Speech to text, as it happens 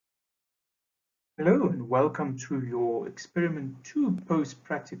Hello and welcome to your Experiment 2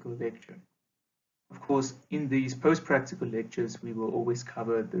 Post-Practical Lecture. Of course, in these post-practical lectures, we will always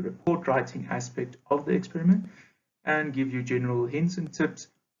cover the report writing aspect of the experiment and give you general hints and tips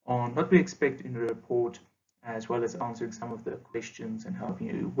on what we expect in a report, as well as answering some of the questions and helping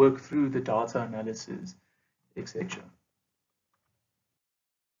you work through the data analysis, etc.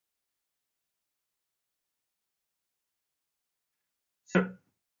 So,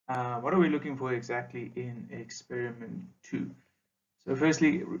 what are we looking for exactly in experiment 2? So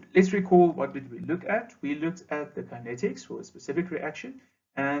firstly, let's recall what did we look at. We looked at the kinetics for a specific reaction,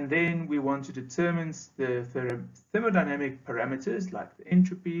 and then we want to determine the thermodynamic parameters like the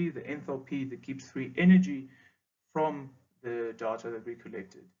entropy, the enthalpy, the Gibbs free energy from the data that we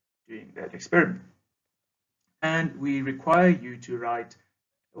collected during that experiment. And we require you to write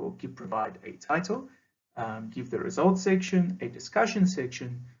or provide a title, give the results section, a discussion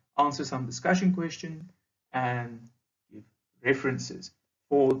section, answer some discussion question, and give references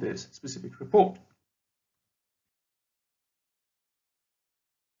for this specific report.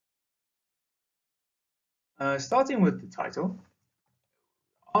 Starting with the title,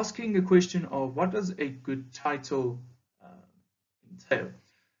 asking a question of what does a good title entail?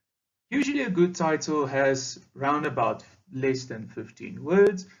 Usually a good title has round about less than 15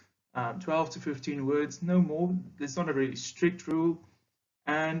 words, 12 to 15 words, no more. There's not a really strict rule,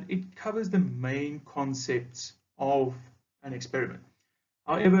 and it covers the main concepts of an experiment.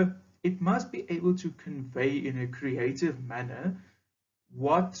 However, it must be able to convey in a creative manner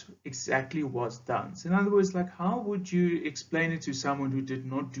what exactly was done. So in other words, like how would you explain it to someone who did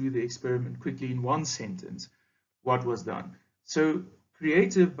not do the experiment quickly in one sentence, what was done? So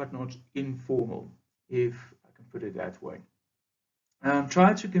creative but not informal, if I can put it that way.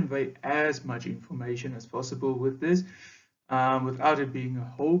 Try to convey as much information as possible with this without it being a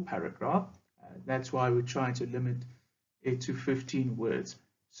whole paragraph. That's why we're trying to limit it to 15 words.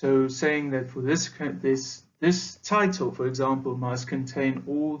 So saying that for this title, for example, must contain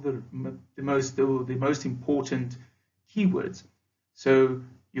all the most important keywords. So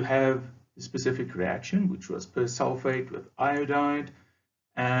you have the specific reaction, which was persulfate with iodide,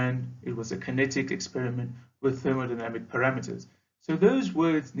 and it was a kinetic experiment with thermodynamic parameters. So those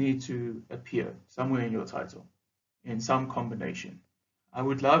words need to appear somewhere in your title, in some combination. I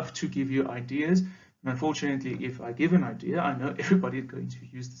would love to give you ideas. And unfortunately, if I give an idea, I know everybody is going to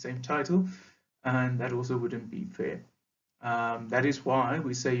use the same title, and that also wouldn't be fair. That is why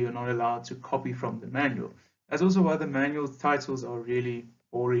we say you're not allowed to copy from the manual. That's also why the manual titles are really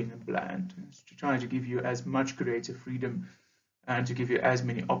boring and bland. It's trying to give you as much creative freedom and to give you as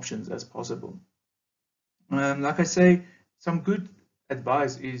many options as possible. Like I say, some good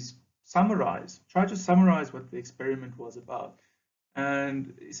advice is summarize. Try to summarize what the experiment was about.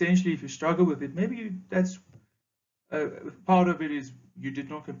 And essentially, if you struggle with it, maybe that's part of it is you did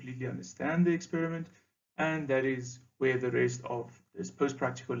not completely understand the experiment, and that is where the rest of this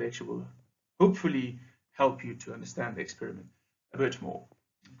post-practical lecture will hopefully help you to understand the experiment a bit more.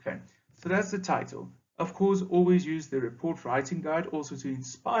 Okay, so that's the title. Of course, always use the report writing guide also to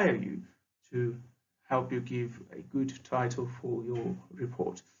inspire you to help you give a good title for your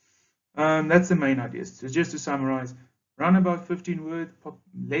report. That's the main idea. So just to summarize, run about 15 words,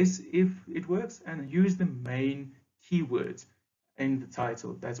 less if it works, and use the main keywords in the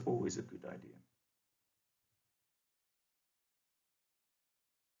title. That's always a good idea.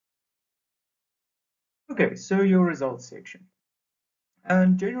 Okay, so your results section.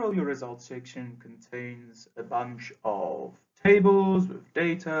 In general, your results section contains a bunch of tables with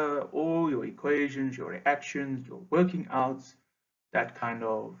data, all your equations, your reactions, your working outs, that kind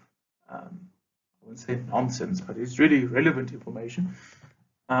of, I wouldn't say nonsense, but it's really relevant information.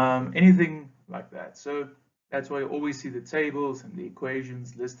 Anything like that. So that's why you always see the tables and the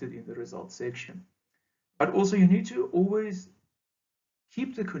equations listed in the results section. But also you need to always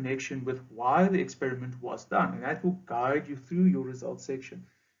keep the connection with why the experiment was done, and that will guide you through your results section.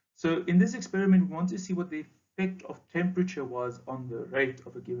 So in this experiment, we want to see what the effect of temperature was on the rate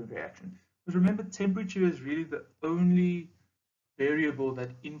of a given reaction. Because remember, temperature is really the only variable that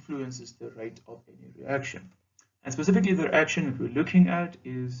influences the rate of any reaction. And specifically, the reaction that we're looking at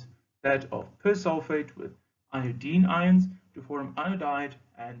is that of persulfate with iodine ions to form iodide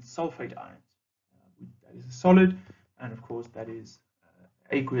and sulfate ions. That is a solid, and of course, that is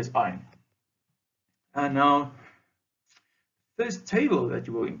aqueous ion. And now, first table that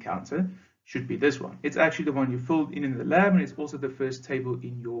you will encounter should be this one. It's actually the one you filled in the lab, and it's also the first table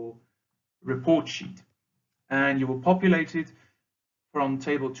in your report sheet. And you will populate it from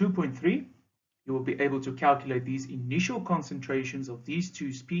table 2.3. You will be able to calculate these initial concentrations of these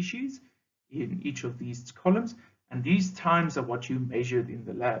two species in each of these columns, and these times are what you measured in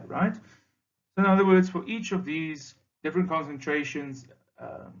the lab, right? So in other words, for each of these different concentrations,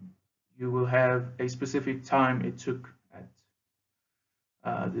 you will have a specific time it took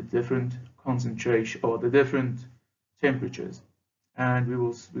at the different concentration or the different temperatures, and we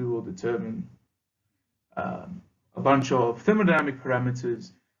will determine a bunch of thermodynamic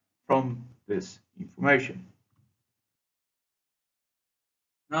parameters from this information.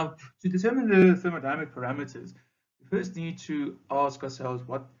 Now, to determine the thermodynamic parameters, we first need to ask ourselves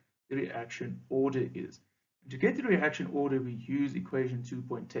what the reaction order is. And to get the reaction order, we use equation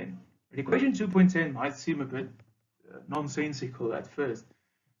 2.10. And equation 2.10 might seem a bit nonsensical at first,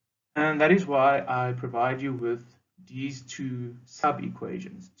 and that is why I provide you with these two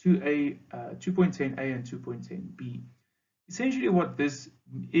sub-equations, 2.10a and 2.10b. Essentially what this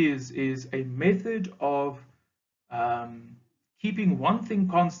is a method of keeping one thing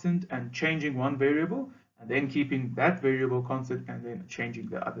constant and changing one variable, and then keeping that variable constant and then changing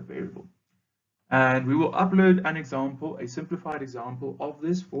the other variable. And we will upload an example, a simplified example of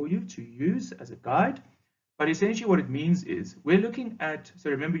this for you to use as a guide. But essentially what it means is we're looking at, so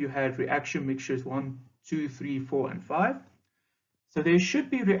remember you had reaction mixtures 1, 2, 3, 4, and 5. So there should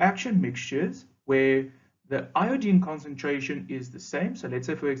be reaction mixtures where the iodine concentration is the same. So let's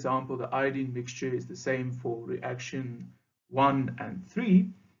say, for example, the iodine mixture is the same for reaction 1 and 3,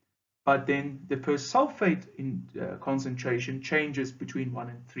 but then the persulfate concentration changes between 1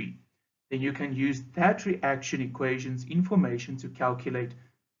 and 3. Then you can use that reaction equation's information to calculate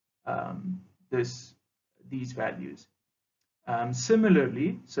these values.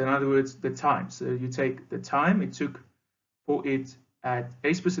 Similarly, so in other words, the time. So you take the time it took for it at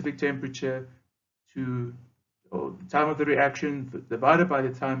a specific temperature or the time of the reaction divided by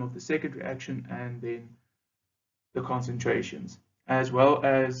the time of the second reaction, and then the concentrations, as well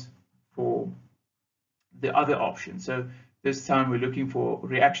as for the other option. So this time we're looking for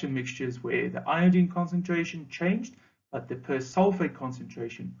reaction mixtures where the iodine concentration changed, but the persulfate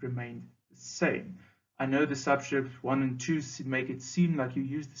concentration remained the same. I know the subscripts 1 and 2 make it seem like you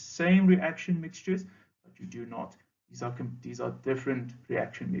use the same reaction mixtures, but you do not. These are different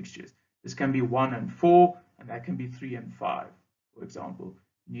reaction mixtures. This can be 1 and 4, and that can be 3 and 5, for example.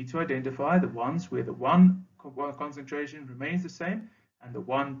 You need to identify the ones where the one concentration remains the same and the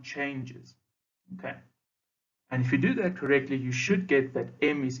one changes. Okay. And if you do that correctly, you should get that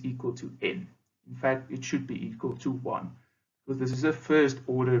m is equal to n. In fact, it should be equal to 1, because this is a first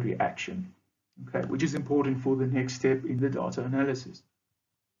order reaction, okay, which is important for the next step in the data analysis.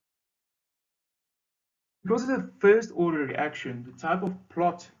 Because it's a first order reaction, the type of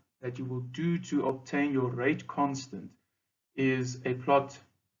plot that you will do to obtain your rate constant is a plot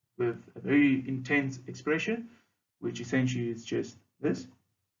with a very intense expression, which essentially is just this.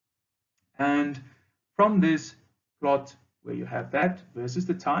 And from this plot where you have that versus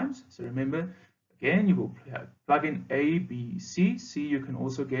the times, so remember, again, you will plug in A, B, C. C you can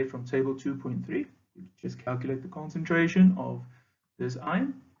also get from table 2.3. You just calculate the concentration of this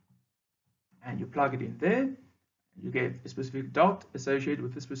ion, and you plug it in there. You get a specific dot associated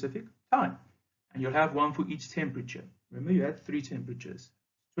with a specific time. And you'll have one for each temperature. Remember, you had 3 temperatures,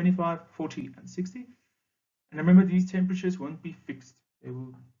 25, 40, and 60. And remember, these temperatures won't be fixed. They will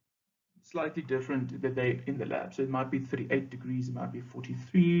be slightly different than they in the lab. So it might be 38 degrees, it might be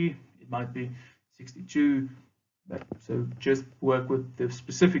 43, it might be 62. So just work with the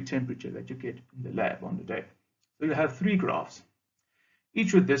specific temperature that you get in the lab on the day. So you have 3 graphs,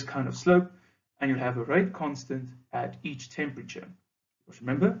 each with this kind of slope, and you'll have a rate constant at each temperature. Because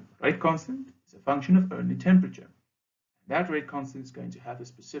remember, rate constant is a function of only temperature. That rate constant is going to have a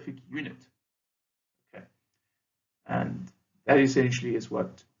specific unit. Okay, and that essentially is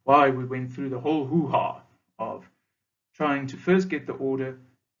why we went through the whole hoo-ha of trying to first get the order,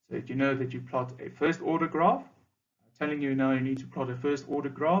 so that you know that you plot a first order graph. I'm telling you now you need to plot a first order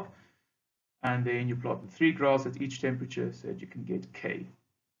graph, and then you plot the 3 graphs at each temperature so that you can get K.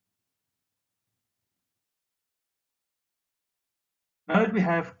 Now that we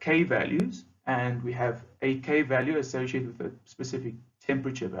have K values, and we have a K value associated with a specific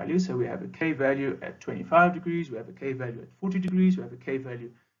temperature value, so we have a K value at 25 degrees, we have a K value at 40 degrees, we have a K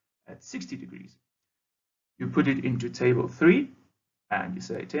value at 60 degrees. You put it into table 3, and you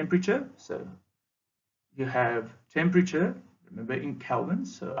say temperature. So you have temperature, remember, in Kelvin.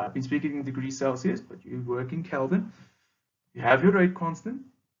 So I've been speaking in degrees Celsius, but you work in Kelvin. You have your rate constant,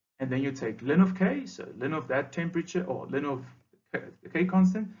 and then you take ln of K, so ln of that temperature, or ln of the K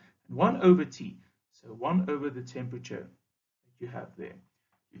constant, and 1 over T, so 1 over the temperature that you have there.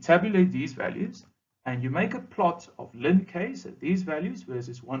 You tabulate these values, and you make a plot of ln K, so these values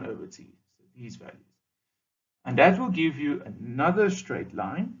versus 1 over T. So these values. And that will give you another straight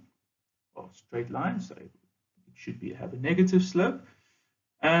line, or straight line, so it should have a negative slope.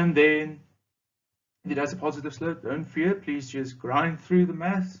 And then if it has a positive slope, don't fear, please just grind through the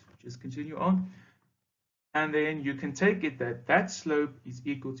math, just continue on. And then you can take it that that slope is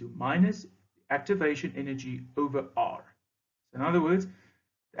equal to minus activation energy over R. So in other words,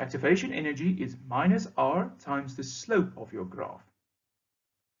 the activation energy is minus R times the slope of your graph.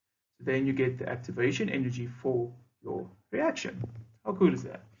 So then you get the activation energy for your reaction. How cool is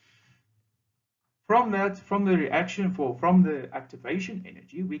that? From the activation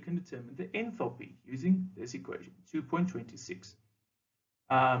energy, we can determine the enthalpy using this equation, 2.26.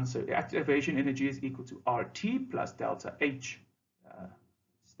 So the activation energy is equal to RT plus delta H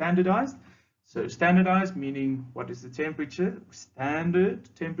standardized. So standardized meaning what is the temperature, standard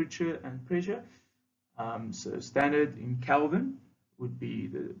temperature and pressure. So standard in Kelvin would be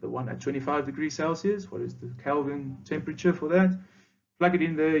the one at 25 degrees Celsius. What is the Kelvin temperature for that? Plug it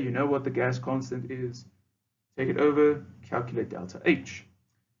in there, you know what the gas constant is. Take it over, calculate delta H.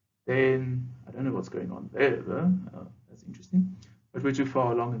 Then, I don't know what's going on there, though. That's interesting. But we're too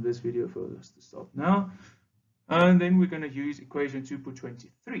far along in this video for us to stop now. And then we're going to use equation 2.23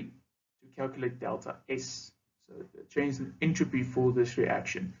 to calculate delta S. So change the entropy for this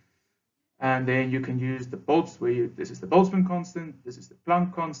reaction. And then you can use the Boltz, this is the Boltzmann constant, this is the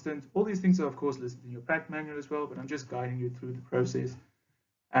Planck constant. All these things are, of course, listed in your Prac manual as well, but I'm just guiding you through the process.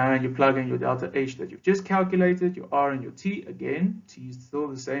 And you plug in your delta H that you've just calculated, your R and your T. Again, T is still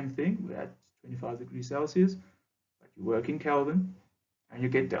the same thing. We're at 25 degrees Celsius, but you work in Kelvin, and you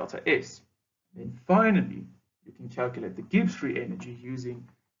get delta S. And then finally, you can calculate the Gibbs free energy using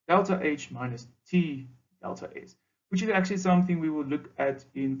delta H minus T delta S, which is actually something we will look at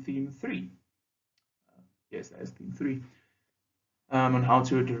in theme 3. Yes, that's theme 3, on how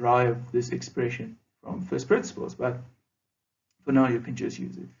to derive this expression from first principles. But for now, you can just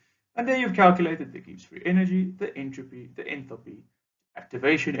use it. And then you've calculated the Gibbs free energy, the entropy, the enthalpy,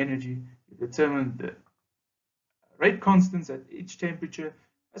 activation energy. You determined the rate constants at each temperature,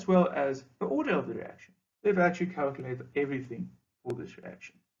 as well as the order of the reaction. They've actually calculated everything for this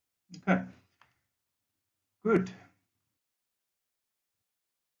reaction. Okay, good.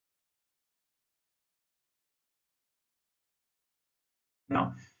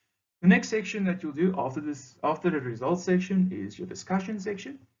 Now, the next section that you'll do after the results section is your discussion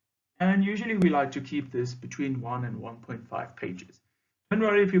section. And usually we like to keep this between 1 and 1.5 pages. Don't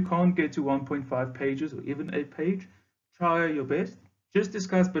worry if you can't get to 1.5 pages or even a page. Try your best. Just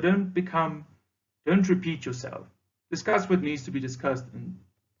discuss, but don't repeat yourself. Discuss what needs to be discussed and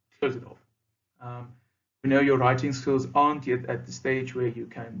close it off. We know your writing skills aren't yet at the stage where you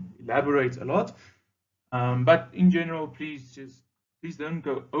can elaborate a lot. But in general, please don't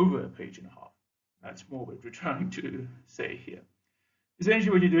go over a page and a half. That's more what we're trying to say here.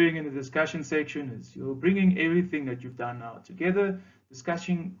 Essentially, what you're doing in the discussion section is you're bringing everything that you've done now together,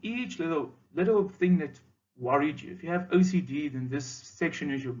 discussing each little thing that worried you. If you have OCD, then this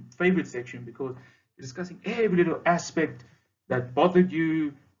section is your favorite section because you're discussing every little aspect that bothered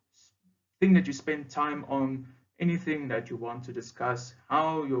you, thing that you spent time on, anything that you want to discuss,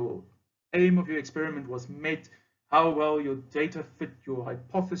 how your aim of your experiment was met, how well your data fit your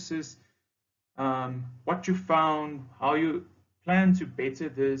hypothesis, what you found, how you plan to better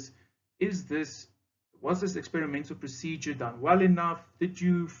this, was this experimental procedure done well enough, did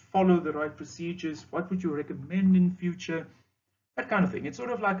you follow the right procedures, what would you recommend in future, that kind of thing. It's sort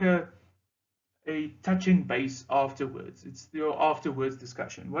of like a touching base afterwards. It's your afterwards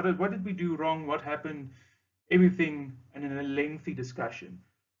discussion. What did we do wrong, what happened, everything, and in a lengthy discussion.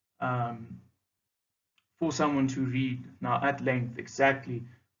 For someone to read now at length exactly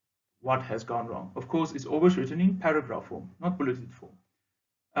what has gone wrong. Of course, it's always written in paragraph form, not bulleted form.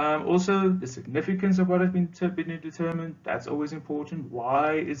 Also, the significance of what has been determined, that's always important.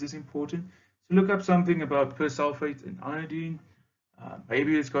 Why is this important? So look up something about persulfate and iodine.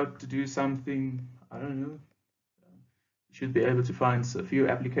 Maybe it's got to do something, I don't know. You should be able to find a few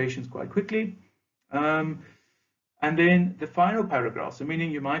applications quite quickly. And then the final paragraph, so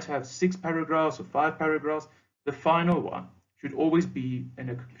meaning you might have 6 paragraphs or 5 paragraphs, the final one should always be in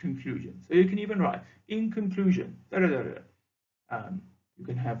a conclusion. So you can even write, in conclusion, you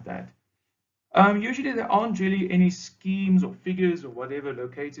can have that. Usually there aren't really any schemes or figures or whatever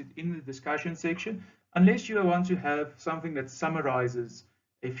located in the discussion section, unless you want to have something that summarizes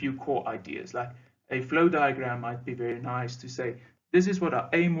a few core ideas, like a flow diagram might be very nice to say, this is what our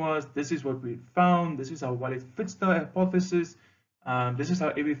aim was, this is what we found, this is how well it fits the hypothesis, this is how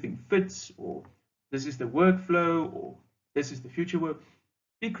everything fits, or this is the workflow, or this is the future work.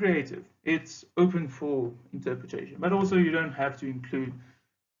 be creative. It's open for interpretation, but also you don't have to include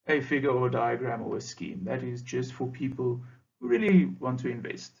a figure or a diagram or a scheme. That is just for people who really want to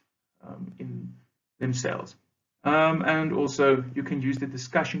invest in themselves. And also you can use the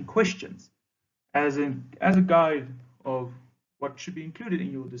discussion questions as a guide of what should be included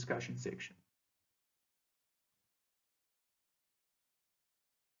in your discussion section.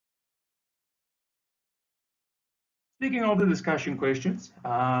 Speaking of the discussion questions,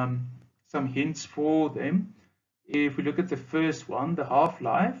 some hints for them. If we look at the first one, the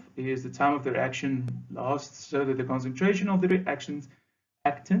half-life is the time of the reaction lasts so that the concentration of the reactions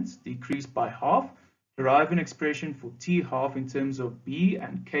actants decrease by half. Derive an expression for T half in terms of B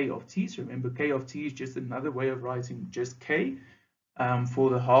and K of T. So remember, K of T is just another way of writing just K for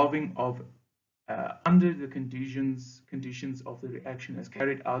the halving of under the conditions of the reaction as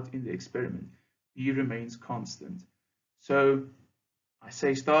carried out in the experiment. B remains constant. So I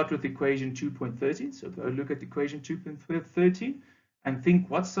say start with equation 2.13. So go look at equation 2.13 and think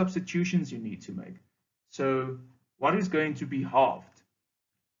what substitutions you need to make. So what is going to be halved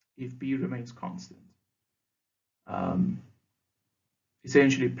if B remains constant?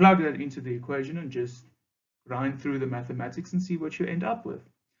 Essentially plug that into the equation and just grind through the mathematics and see what you end up with.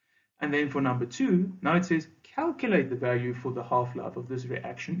 And then for number 2, now it says calculate the value for the half-life of this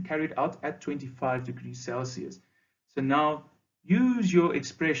reaction carried out at 25 degrees Celsius. So now use your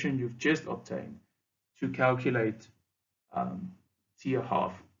expression you've just obtained to calculate T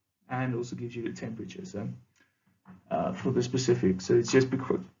half, and also gives you the temperature. So for the specific, so it's just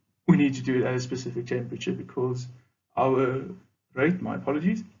because we need to do it at a specific temperature because our rate, my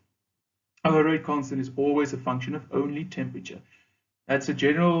apologies, our rate constant is always a function of only temperature. That's a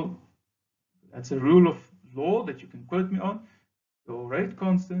rule of law that you can quote me on. Your rate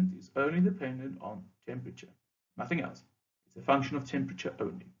constant is only dependent on temperature, nothing else. It's a function of temperature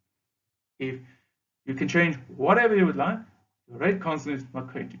only. If you can change whatever you would like, your rate constant is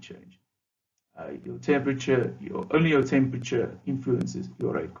not going to change. Your temperature, only your temperature influences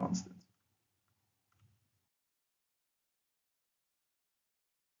your rate constant.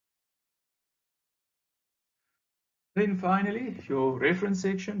 Then finally, your reference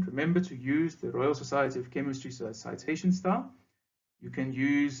section, remember to use the Royal Society of Chemistry citation style. You can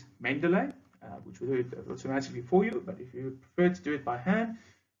use Mendeley, which will do it automatically for you, but if you prefer to do it by hand,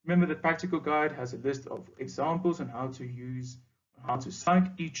 remember the practical guide has a list of examples on how to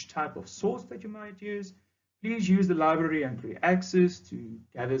cite each type of source that you might use. Please use the library and free access to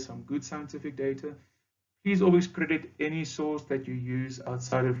gather some good scientific data. Please always credit any source that you use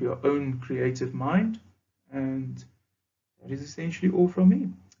outside of your own creative mind. And that is essentially all from me.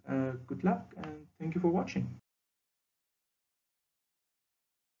 Good luck and thank you for watching.